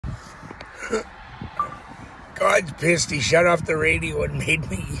God's pissed. He shut off the radio and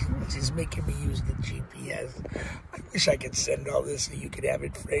just making me use the GPS. I wish I could send all this so you could have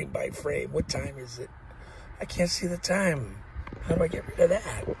it frame by frame. What time is it? I can't see the time. How do I get rid of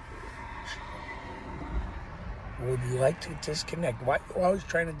that? Would you like to disconnect? Why are you always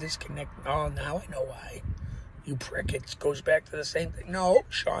trying to disconnect? Oh, now I know why. You prick, it goes back to the same thing. No,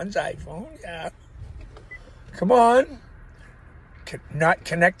 Sean's iPhone, yeah. Come on. Not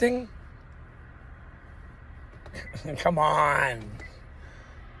connecting? Come on.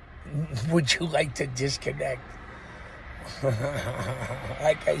 Would you like to disconnect?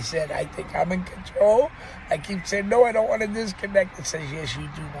 Like I said, I think I'm in control. I keep saying, no, I don't want to disconnect. It says, yes, you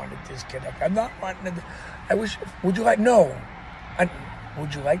do want to disconnect. I'm not wanting to. I wish, would you like, no.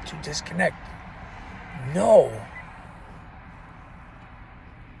 Would you like to disconnect? No.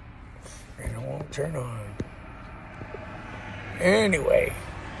 And it won't turn on. Anyway,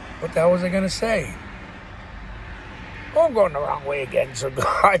 what the hell was I going to say? Oh, I'm going the wrong way again. So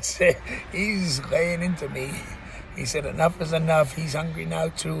God said, he's laying into me. He said, enough is enough. He's hungry now,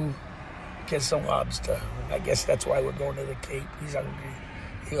 too. Get some lobster. I guess that's why we're going to the Cape. He's hungry.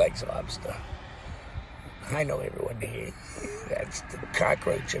 He likes lobster. I know everyone here. That's the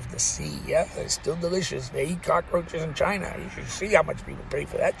cockroach of the sea. Yeah, it's still delicious. They eat cockroaches in China. You should see how much people pay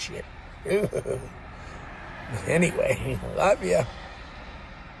for that shit. Anyway, love ya.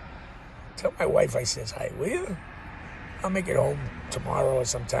 Tell my wife I says hi, will you? I'll make it home tomorrow or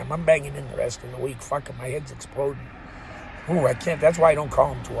sometime. I'm banging in the rest of the week. Fucking, my head's exploding. Ooh, I can't. That's why I don't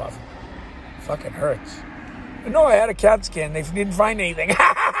call him too often. Fucking hurts. But no, I had a CAT scan. They didn't find anything.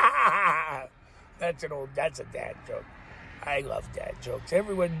 That's a dad joke. I love dad jokes.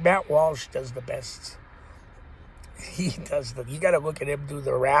 Everyone, Matt Walsh does the best. He does you got to look at him do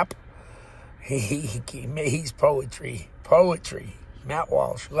the rap. He's poetry. Poetry. Matt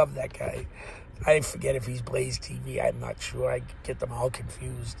Walsh. Love that guy. I forget if he's Blaze TV. I'm not sure. I get them all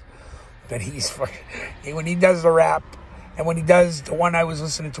confused. But when he does the rap, and when he does the one I was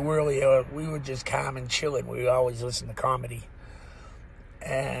listening to earlier, we were just calm and chilling. We always listen to comedy.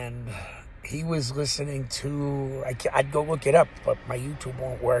 And he was listening to, I'd go look it up, but my YouTube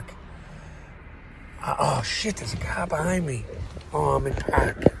won't work. Oh, shit, there's a car behind me. Oh, I'm in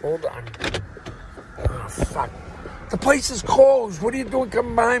park. Hold on. Oh, fuck. The place is closed. What are you doing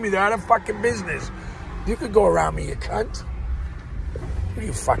coming behind me? They're out of fucking business. You could go around me, you cunt. What are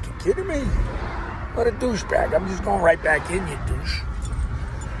you fucking kidding me? What a douchebag. I'm just going right back in, you douche.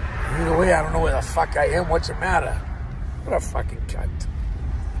 Either way, I don't know where the fuck I am. What's the matter? What a fucking cunt.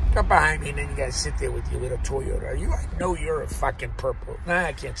 Come behind me and then you guys sit there with your little Toyota. I know you're a fucking purple. Nah,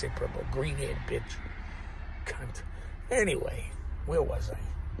 I can't say purple. Green-haired bitch. Cunt. Anyway, where was I?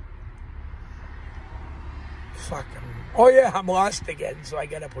 Fucking. Oh yeah, I'm lost again, so I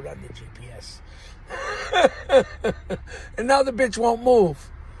gotta put on the GPS. And now the bitch won't move.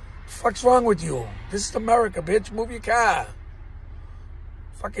 Fuck's wrong with you? This is America, bitch. Move your car.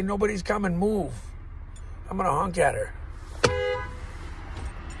 Fucking nobody's coming. Move. I'm gonna honk at her.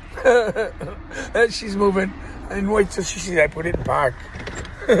 And she's moving. I didn't wait till she sees I put it in park.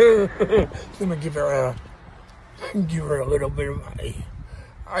 I'm gonna give her a little bit of money.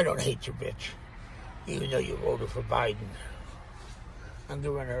 I don't hate you, bitch. Even though you voted for Biden. I'm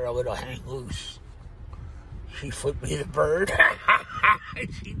giving her a little hang loose. She flipped me the bird.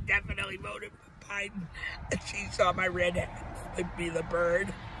 She definitely voted for Biden. She saw my red hat, flipped me the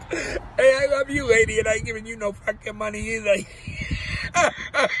bird. Hey, I love you, lady, and I ain't giving you no fucking money either.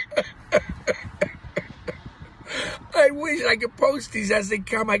 I wish I could post these as they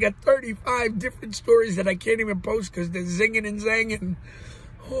come. I got 35 different stories that I can't even post because they're zinging and zanging.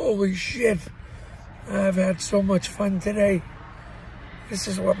 Holy shit. I've had so much fun today. This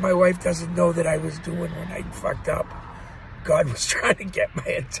is what my wife doesn't know that I was doing when I fucked up. God was trying to get my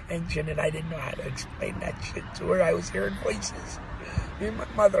attention, and I didn't know how to explain that shit to her. I was hearing voices. Me and my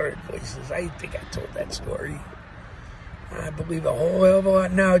mother heard voices. I think I told that story. I believe a whole hell of a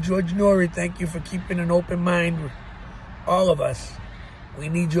lot now. George Norrie, thank you for keeping an open mind with all of us. We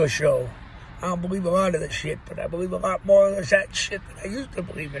need your show. I don't believe a lot of this shit, but I believe a lot more of that shit that I used to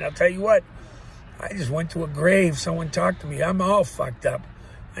believe in. I'll tell you what. I just went to a grave. Someone talked to me. I'm all fucked up.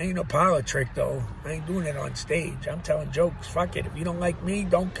 I ain't no parlor trick, though. I ain't doing it on stage. I'm telling jokes. Fuck it. If you don't like me,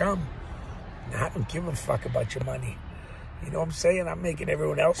 don't come. I don't give a fuck about your money. You know what I'm saying? I'm making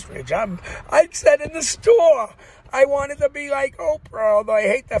everyone else rich. I said in the store, I wanted to be like Oprah, although I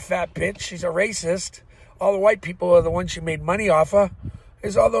hate that fat bitch. She's a racist. All the white people are the ones she made money off of.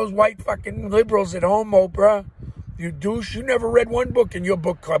 There's all those white fucking liberals at home, Oprah. You douche. You never read one book in your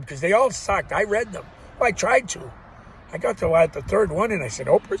book club because they all sucked. I read them. Well, I tried to. I got to the third one, and I said,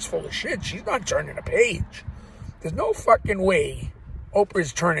 Oprah's full of shit. She's not turning a page. There's no fucking way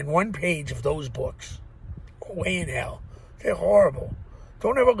Oprah's turning one page of those books. No way in hell. They're horrible.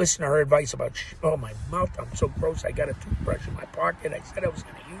 Don't ever listen to her advice about, oh, my mouth, I'm so gross. I got a toothbrush in my pocket. I said I was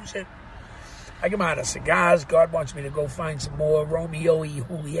going to use it. I come out of cigars. God wants me to go find some more Romeo y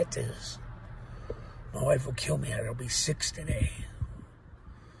Julietas. My wife will kill me. There'll be 6 today.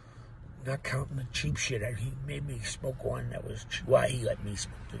 Not counting the cheap shit. He made me smoke one that was cheap. Well, he let me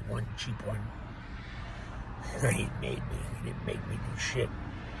smoke the one cheap one. He made me. He didn't make me do shit.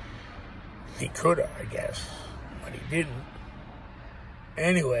 He could have, I guess. But he didn't.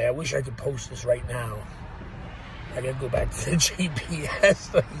 Anyway, I wish I could post this right now. I gotta go back to the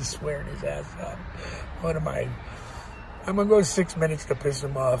GPS. He's swearing his ass off. What am I? I'm gonna go 6 minutes to piss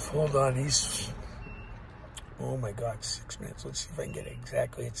him off. Hold on, he's... Oh my God, 6 minutes. Let's see if I can get it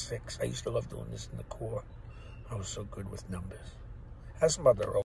exactly at 6. I used to love doing this in the core. I was so good with numbers. That's some other